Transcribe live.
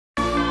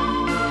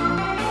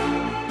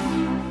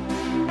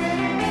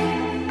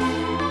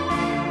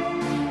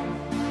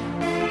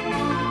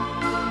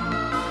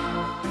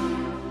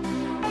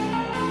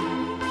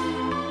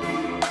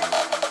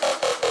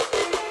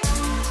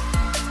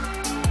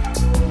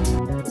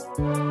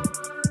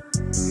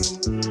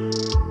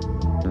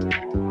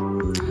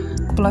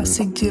plus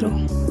 60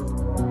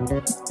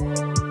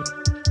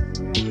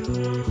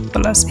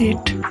 plus 8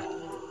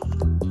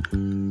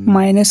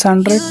 minus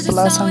 100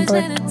 plus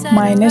 100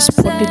 minus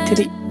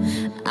 43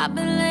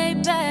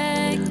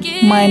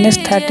 minus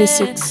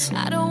 36.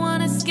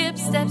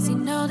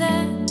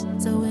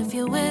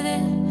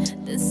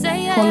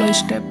 Follow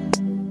step.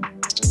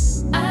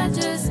 I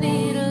just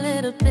need a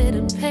little bit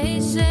of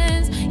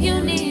patience.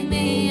 You need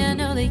me, I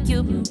know that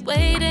you've been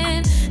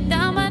waiting.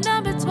 Down my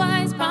number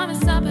twice,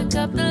 promise I'll pick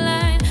up the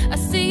line. I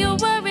see you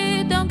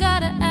worried, don't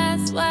gotta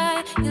ask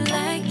why. You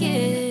like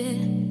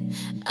it,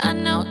 I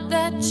know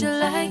that you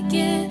like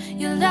it.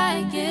 You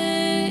like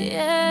it,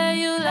 yeah,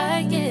 you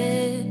like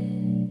it.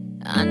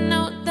 I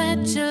know that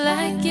you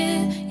like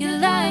it, you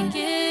like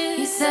it.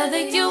 You said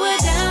that you were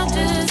down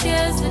just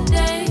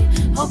yesterday,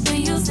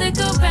 hoping you'll stick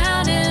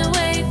around and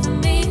wait for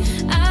me.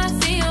 I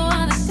see you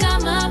wanna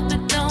come up,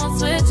 but don't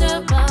switch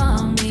up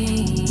on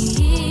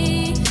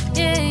me.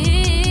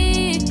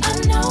 Yeah, I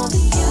know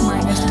that you,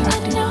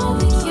 I know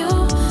that you,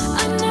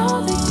 I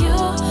know that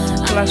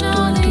you, I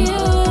know that you.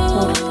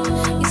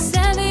 You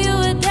said that you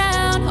were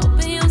down,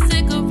 hoping you'll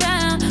stick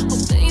around,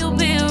 hoping you'll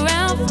be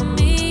around for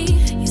me.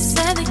 You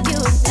said that you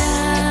were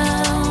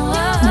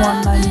down,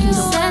 190. you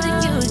said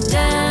that you were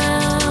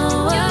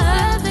down,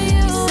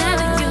 you said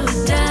that you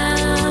were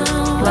down,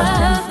 plus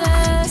 10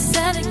 you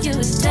said that you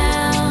were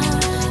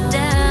down,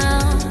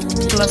 down.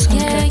 plus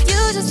 100 Yeah,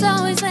 you just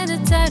always been the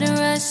type to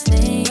rush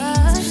things.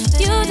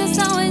 You just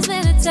always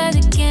been the type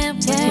that can't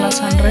wait.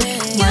 plus 100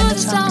 You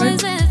minus just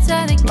always 100 been the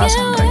type that plus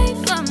can't 100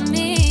 wait for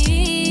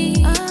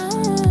me.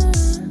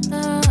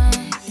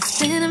 It's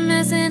been a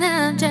mess and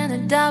I'm trying to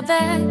dial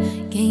back.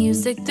 Can you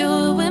stick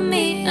through it with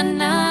me or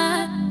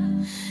not?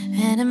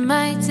 And it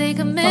might take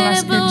a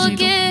minute, but we'll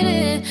get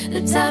it.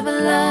 The type of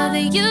love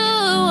that you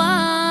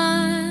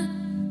want,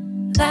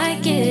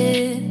 like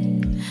it.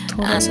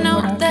 I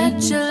know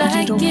that you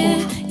like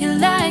it, you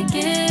like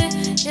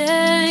it,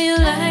 yeah, you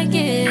like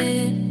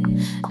it.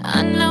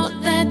 I know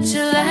that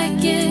you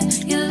like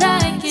it, you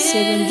like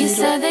it. You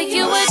said that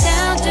you were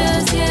down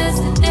just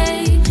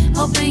yesterday,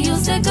 hoping you'll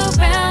stick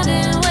around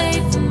and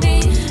wait for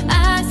me.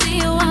 I see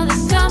you wanna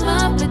come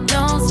up, but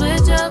don't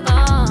switch up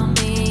on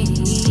me.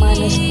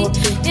 minus 44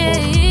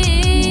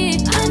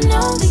 Yeah, I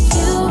know that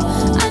you,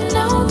 I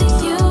know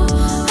that you,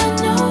 I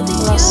know that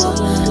plus you,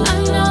 70 I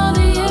know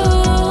that you.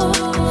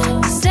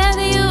 You said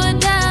that you were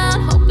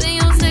down, hoping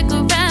you'll stick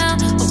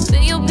around,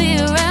 hoping you'll be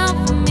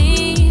around for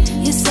me.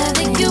 You said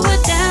that you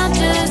were down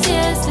just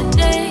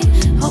yesterday,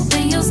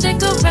 hoping you'll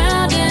stick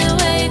around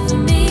and wait for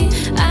me.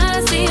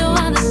 I see you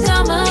wanna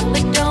come up,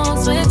 but don't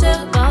switch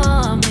up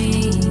on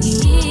me.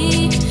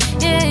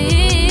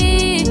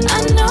 Yeah,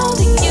 I know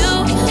that you,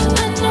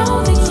 I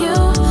know that you,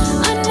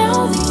 I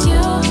know that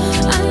you,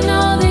 I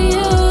know that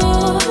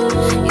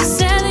you. You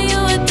said that you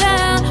were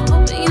down,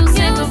 hoping you'll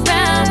stick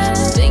around,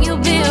 hoping you'll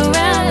be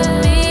around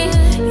with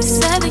me. You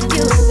said that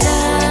you were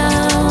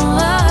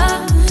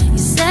down, you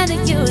said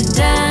that you were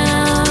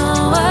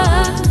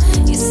down,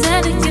 you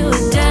said that you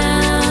were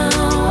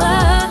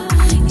down,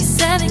 you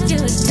said that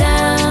you were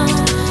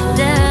down,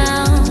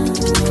 down.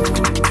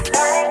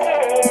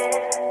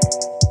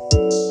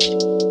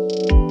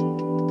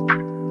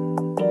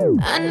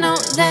 I know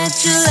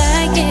that you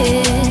like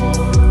it.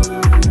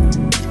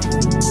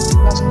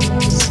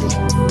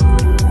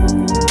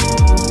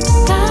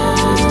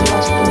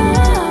 plus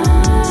 26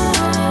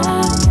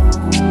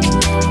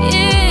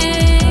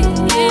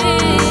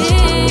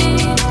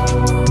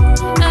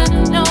 I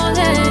know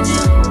that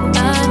you,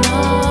 I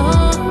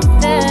know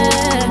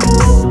that.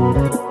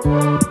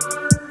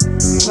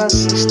 plus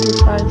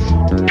 65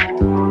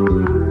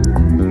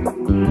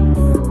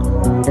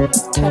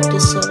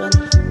 37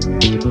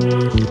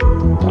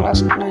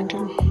 plus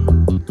 19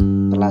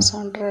 plus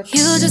 100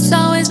 You just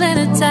always been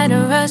a type to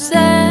rush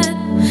that.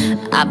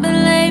 I've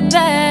been laid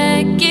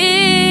back,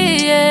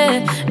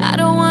 yeah. I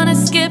don't wanna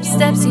skip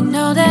steps, you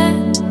know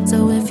that.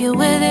 So if you're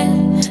with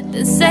it,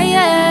 then say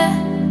yeah.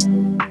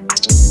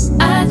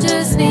 I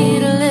just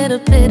need a little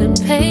bit of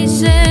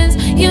patience.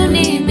 You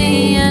need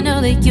me, I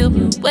know that you've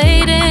been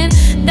waiting.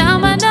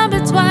 Down my number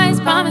twice,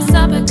 promise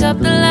I'll pick up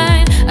the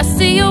line. I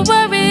see you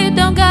worried,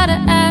 don't gotta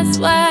ask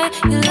why.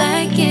 You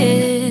like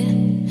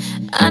it,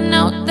 I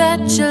know that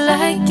you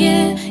like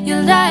it, you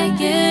like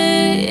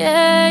it,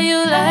 yeah,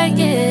 you like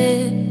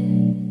it.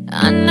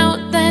 I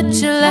know that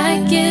you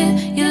like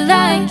it, you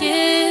like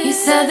it. You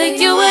said that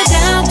you were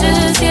down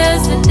just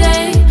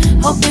yesterday,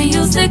 hoping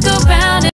you'll stick around.